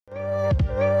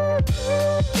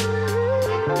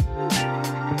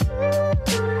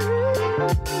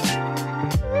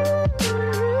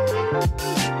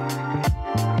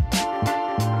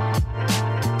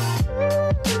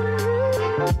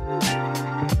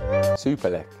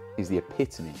Superlek is the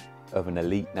epitome of an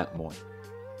elite Nak Muay.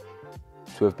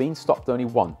 To have been stopped only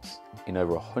once in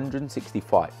over 160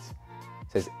 fights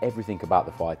says everything about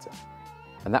the fighter,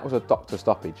 and that was a doctor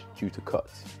stoppage due to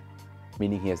cuts,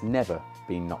 meaning he has never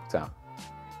been knocked out.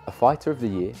 A fighter of the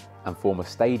year and former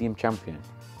stadium champion,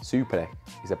 Superlek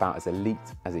is about as elite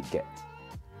as it gets.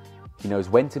 He knows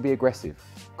when to be aggressive,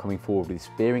 coming forward with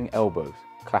spearing elbows,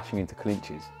 clashing into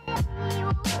clinches,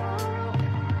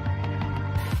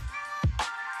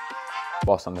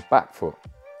 whilst on the back foot,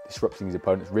 disrupting his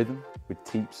opponent's rhythm with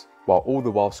teeps, while all the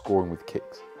while scoring with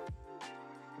kicks.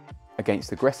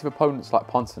 Against aggressive opponents like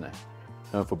Pontonet,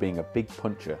 known for being a big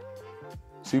puncher,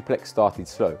 Superlek started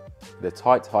slow, with a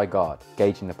tight high guard,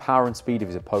 gauging the power and speed of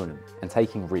his opponent and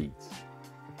taking reads.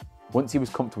 Once he was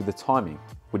comfortable with the timing,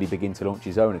 would he begin to launch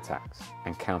his own attacks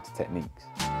and counter techniques.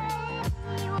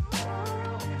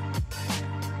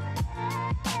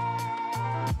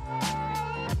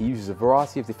 He uses a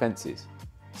variety of defences.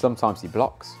 Sometimes he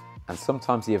blocks and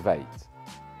sometimes he evades,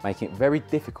 making it very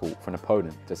difficult for an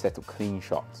opponent to set up clean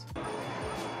shots.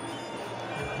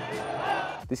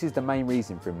 This is the main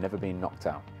reason for him never being knocked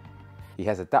out. He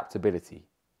has adaptability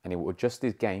and he will adjust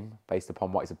his game based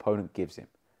upon what his opponent gives him,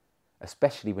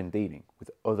 especially when dealing with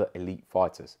other elite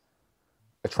fighters.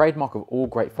 A trademark of all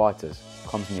great fighters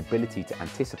comes in the ability to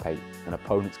anticipate an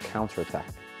opponent's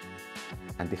counter-attack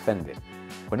and defend it.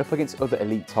 When up against other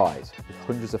elite Thais with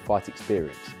hundreds of fight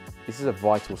experience, this is a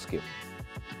vital skill.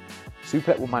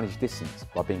 Superlek will manage distance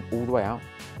by being all the way out,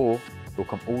 or he'll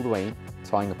come all the way in,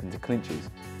 tying up into clinches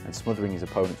and smothering his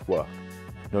opponent's work,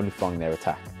 nullifying their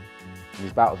attack. In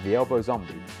his bout of the elbow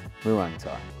zombie, Muay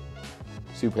Thai,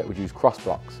 Superlek would use cross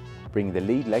blocks, bringing the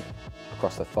lead leg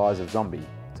across the thighs of Zombie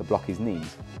to block his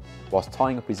knees, whilst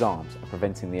tying up his arms and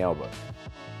preventing the elbow.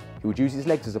 He would use his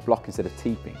legs as a block instead of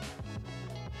teeping,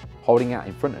 holding out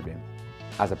in front of him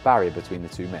as a barrier between the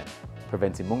two men,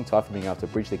 preventing Muay Thai from being able to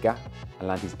bridge the gap and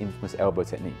land his infamous elbow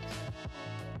techniques.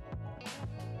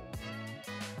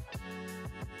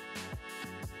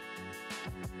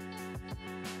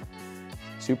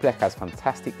 Superlek has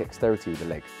fantastic dexterity with the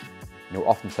leg, and he will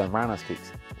often turn roundhouse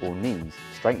kicks or knees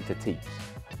straight into teeps,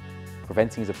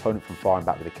 preventing his opponent from firing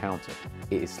back with a counter.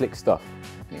 It is slick stuff,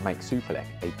 and it makes Superlek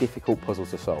a difficult puzzle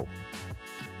to solve.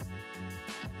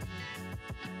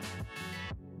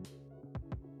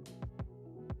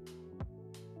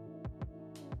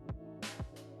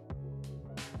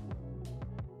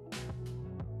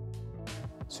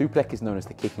 Superlek is known as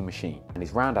the kicking machine, and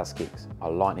his roundhouse kicks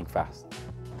are lightning fast.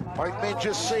 Both men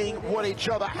just seeing what each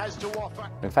other has to offer.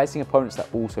 When facing opponents that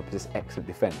also possess excellent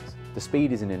defence, the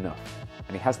speed isn't enough,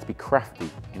 and he has to be crafty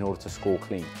in order to score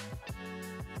clean.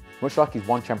 Much like his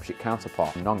one championship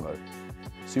counterpart, Nongo,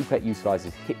 Superlek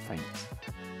utilises hip feints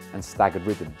and staggered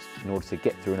rhythms in order to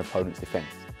get through an opponent's defence.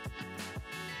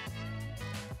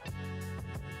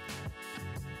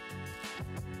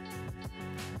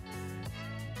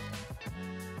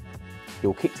 He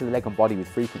will kick to the leg and body with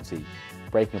frequency,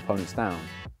 breaking opponents down,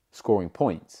 scoring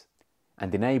points,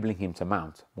 and enabling him to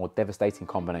mount more devastating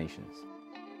combinations.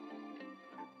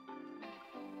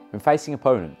 When facing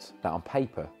opponents that on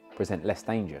paper present less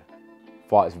danger,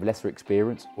 fighters with lesser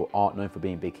experience or aren't known for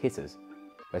being big hitters,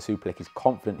 where Superlek is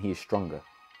confident he is stronger,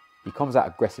 he comes out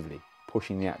aggressively,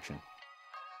 pushing the action.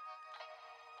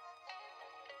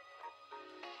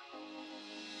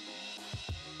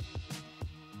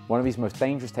 One of his most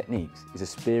dangerous techniques is a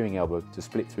spearing elbow to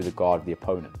split through the guard of the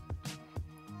opponent.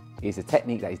 It is a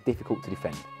technique that is difficult to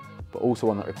defend, but also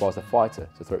one that requires the fighter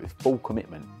to throw it with full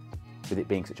commitment, with it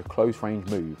being such a close range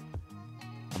move,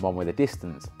 and one where the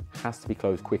distance has to be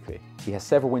closed quickly. He has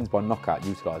several wins by knockout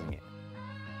utilising it.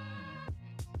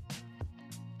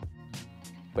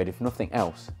 But if nothing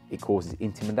else, it causes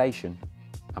intimidation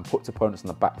and puts opponents on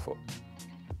the back foot.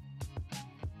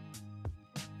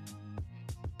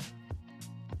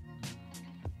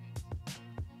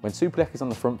 When Superlek is on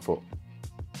the front foot,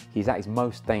 he is at his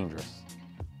most dangerous.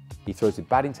 He throws with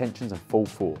bad intentions and full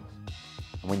force,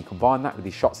 and when you combine that with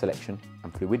his shot selection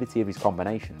and fluidity of his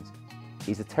combinations,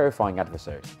 he's a terrifying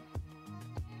adversary.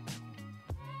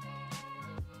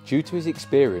 Due to his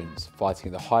experience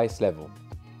fighting at the highest level,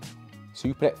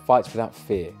 Superlek fights without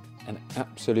fear and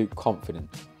absolute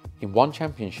confidence. In one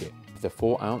championship, with the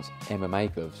 4-ounce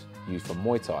MMA gloves used for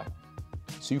Muay Thai,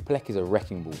 Superlek is a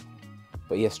wrecking ball,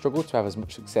 but he has struggled to have as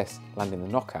much success landing the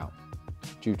knockout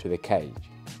due to the cage.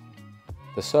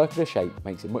 The circular shape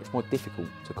makes it much more difficult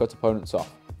to cut opponents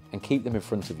off and keep them in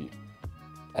front of you,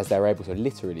 as they are able to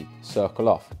literally circle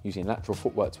off using lateral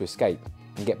footwork to escape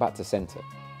and get back to centre.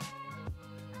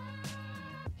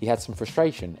 He had some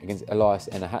frustration against Elias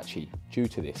Enahachi due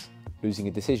to this, losing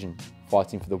a decision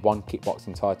fighting for the one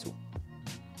kickboxing title.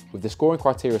 With the scoring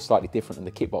criteria slightly different than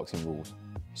the kickboxing rules,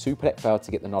 Superlek failed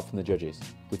to get the nod from the judges,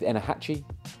 with Enahachi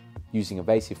using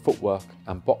evasive footwork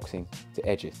and boxing to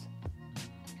edge it.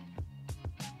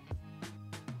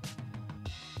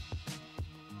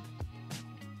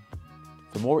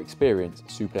 The more experience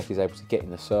Superlek is able to get in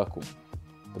the circle,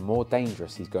 the more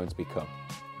dangerous he's going to become,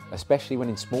 especially when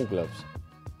in small gloves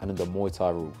and under Muay Thai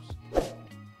rules.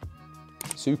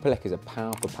 Superlek is a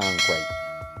pound for pound great.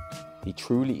 He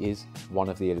truly is one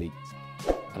of the elite,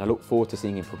 and I look forward to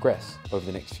seeing him progress over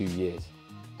the next few years.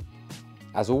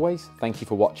 As always, thank you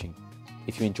for watching.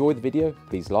 If you enjoyed the video,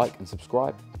 please like and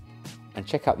subscribe, and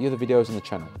check out the other videos on the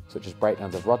channel, such as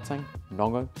breakdowns of Rodtang,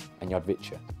 Nongo and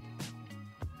Yadvicha.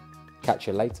 Catch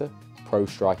you later, pro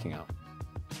striking out.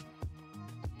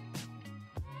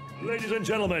 Ladies and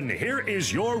gentlemen, here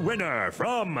is your winner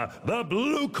from the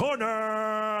blue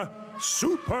corner,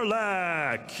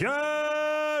 Superlek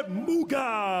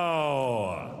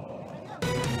Kiatmookao.